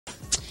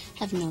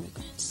have no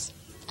regrets.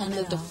 I've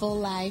lived a full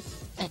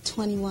life at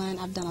 21.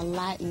 I've done a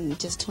lot in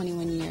just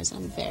 21 years.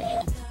 I'm very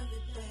happy.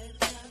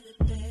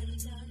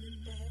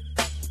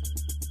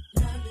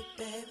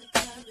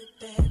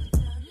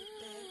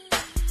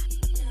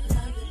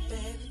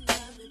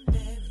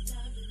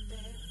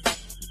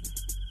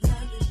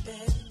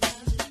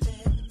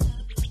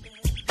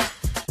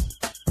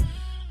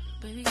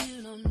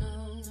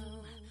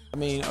 I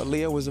mean,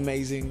 Aaliyah was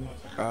amazing,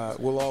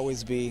 will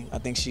always be. I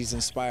think she's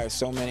inspired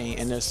so many,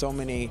 and there's so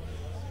many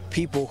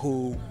people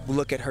who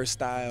look at her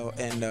style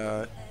and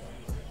are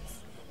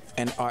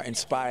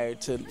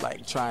inspired to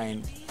like try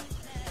and,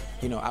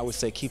 you know, I would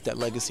say keep that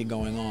legacy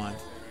going on.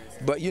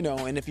 But you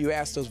know, and if you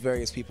ask those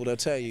various people, they'll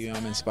tell you,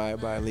 I'm inspired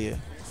by Aaliyah.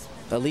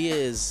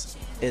 Aaliyah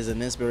is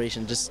an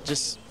inspiration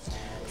just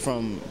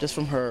from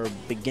her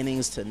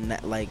beginnings to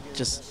like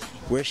just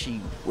where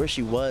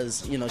she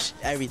was, you know,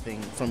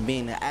 everything from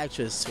being an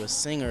actress to a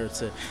singer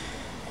to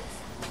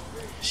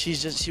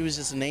she was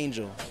just an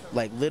angel,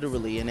 like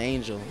literally an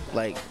angel.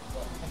 Like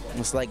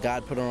it's like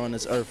God put her on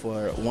this earth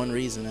for one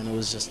reason, and it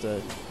was just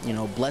to, you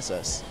know, bless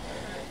us,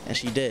 and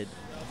she did.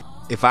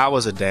 If I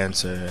was a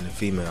dancer and a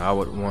female, I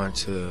would want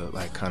to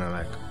like kind of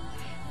like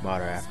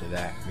model after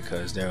that,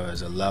 because there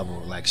was a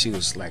level, like she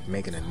was like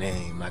making a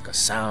name, like a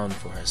sound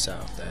for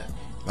herself that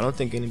I don't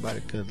think anybody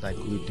could like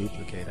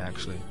duplicate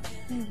actually.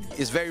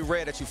 It's very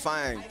rare that you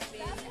find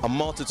a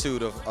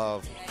multitude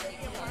of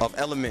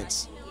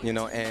elements, you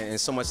know,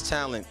 and so much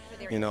talent,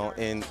 you know,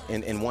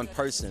 in one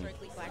person.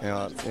 You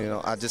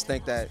know, I just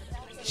think that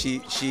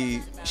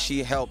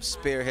she helped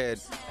spearhead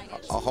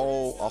a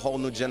whole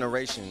new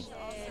generation,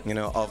 you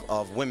know,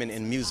 of women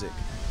in music.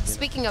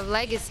 Speaking of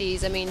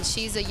legacies, I mean,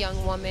 she's a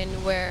young woman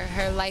where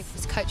her life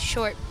was cut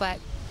short, but,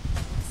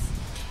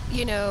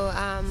 you know,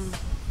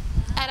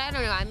 and I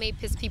don't know, I may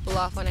piss people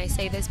off when I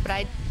say this, but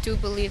I do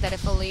believe that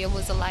if Aaliyah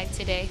was alive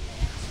today,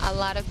 a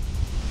lot of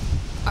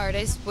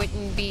artists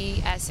wouldn't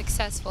be as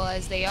successful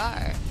as they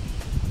are,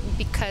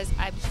 because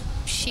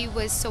she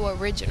was so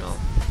original.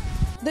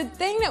 The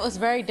thing that was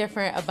very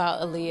different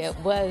about Aaliyah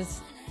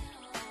was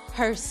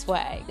her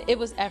swag. It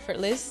was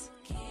effortless.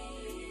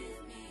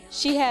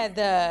 She had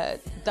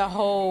the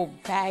whole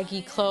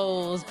baggy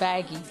clothes,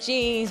 baggy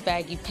jeans,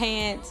 baggy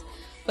pants,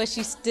 but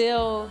she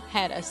still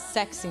had a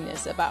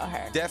sexiness about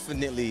her.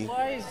 Definitely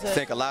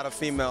think a lot of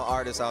female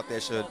artists out there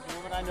should,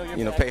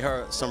 you know, pay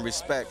her some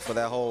respect for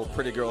that whole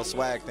pretty girl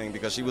swag thing,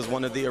 because she was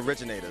one of the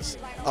originators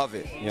of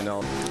it, you know.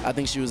 I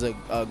think she was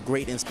a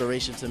great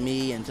inspiration to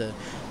me and to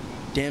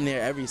damn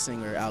near every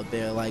singer out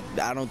there. Like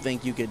I don't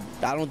think you could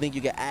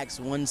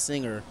ask one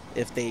singer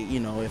if they, you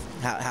know,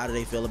 how do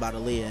they feel about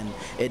Aaliyah and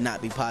it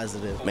not be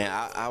positive. Man,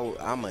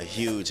 I'm a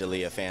huge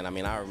Aaliyah fan. I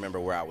mean, I remember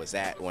where I was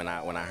at when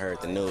I heard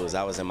the news.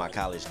 I was in my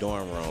college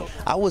dorm room.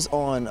 I was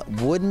on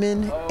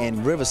Woodman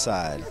and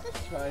Riverside.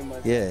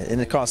 Yeah, in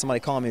the car, somebody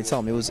called me and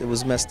told me it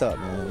was messed up,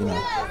 man, you know.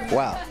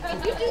 Wow.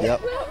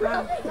 Yep.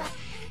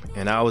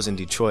 And I was in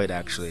Detroit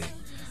actually.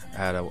 I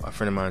had a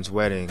friend of mine's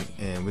wedding,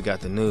 and we got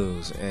the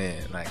news,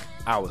 and like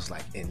I was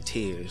like in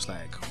tears,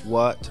 like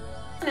what?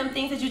 Them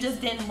things that you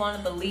just didn't want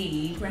to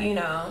believe, right. You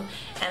know,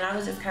 and I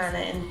was just kind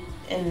of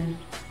in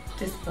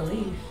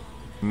disbelief.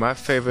 My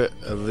favorite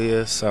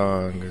Aaliyah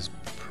song is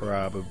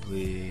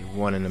probably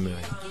One in a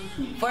Million.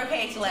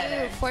 4-Page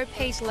Letter. Dude,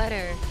 4-Page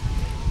Letter.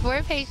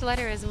 4-Page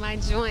Letter is my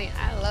joint.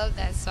 I love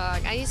that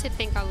song. I used to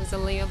think I was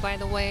Aaliyah, by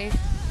the way.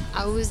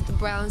 I was the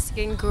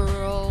brown-skinned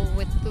girl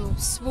with the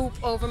swoop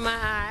over my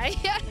eye.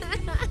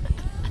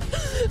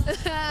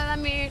 I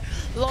mean,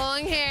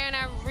 long hair, and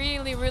I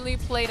really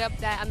played up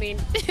that. I mean,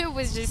 it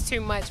was just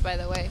too much, by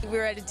the way. We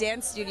were at a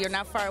dance studio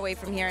not far away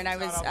from here, and I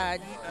was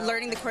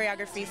learning the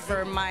choreography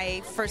for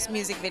my first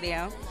music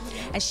video.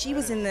 And she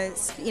was in the,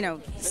 you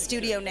know,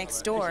 studio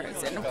next door.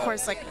 And of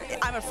course, like,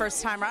 I'm a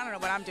first timer, I don't know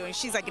what I'm doing.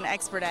 She's like an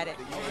expert at it.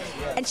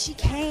 And she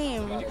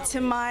came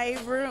to my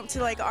room,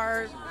 to like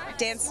our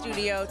dance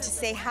studio, to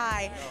say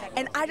hi.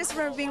 And I just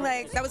remember being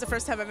like, that was the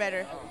first time I met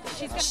her.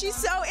 She's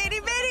so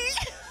itty bitty.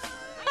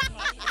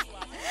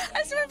 I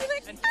just remember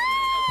being like,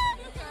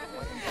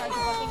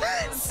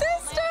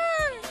 sister!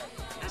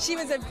 She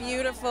was a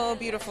beautiful,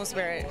 beautiful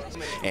spirit.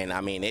 And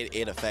I mean,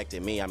 it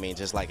affected me. I mean,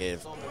 just like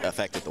it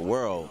affected the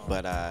world.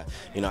 But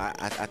you know,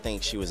 I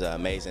think she was an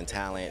amazing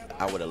talent.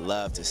 I would have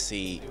loved to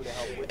see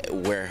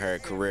where her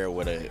career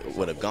would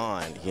have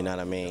gone. You know what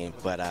I mean?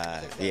 But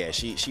yeah,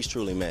 she's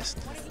truly missed.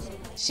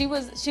 She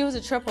was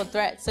a triple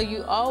threat. So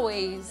you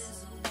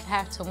always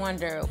have to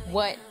wonder,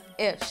 what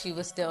if she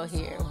was still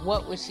here?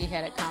 What would she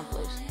have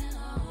accomplished?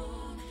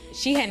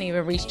 She hadn't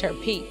even reached her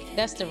peak.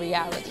 That's the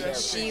reality.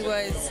 She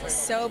was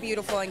so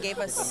beautiful and gave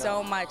us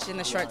so much in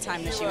the short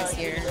time that she was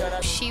here.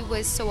 She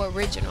was so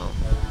original.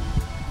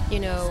 You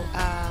know,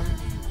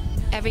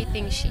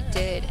 everything she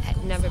did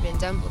had never been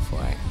done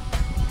before.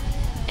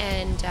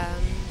 And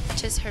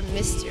just her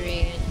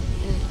mystery.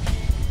 And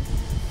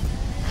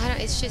I don't,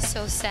 it's just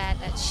so sad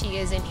that she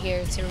isn't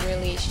here to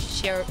really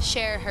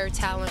share her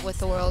talent with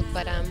the world.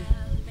 But,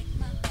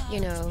 you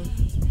know,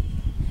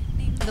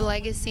 the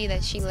legacy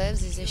that she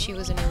lives is that she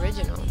was an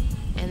original,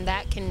 and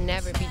that can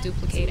never be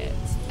duplicated,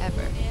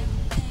 ever.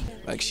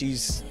 Like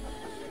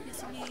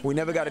we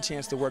never got a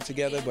chance to work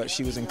together, but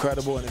she was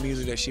incredible, and the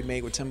music that she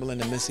made with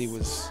Timbaland and Missy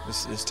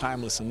is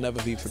timeless and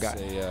never be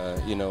forgotten.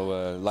 You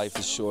know, life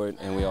is short,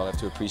 and we all have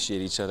to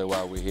appreciate each other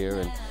while we're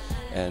here,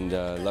 and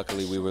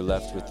luckily we were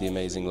left with the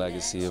amazing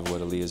legacy of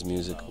what Aaliyah's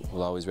music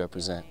will always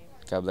represent.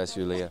 God bless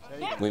you,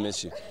 Aaliyah. We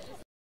miss you.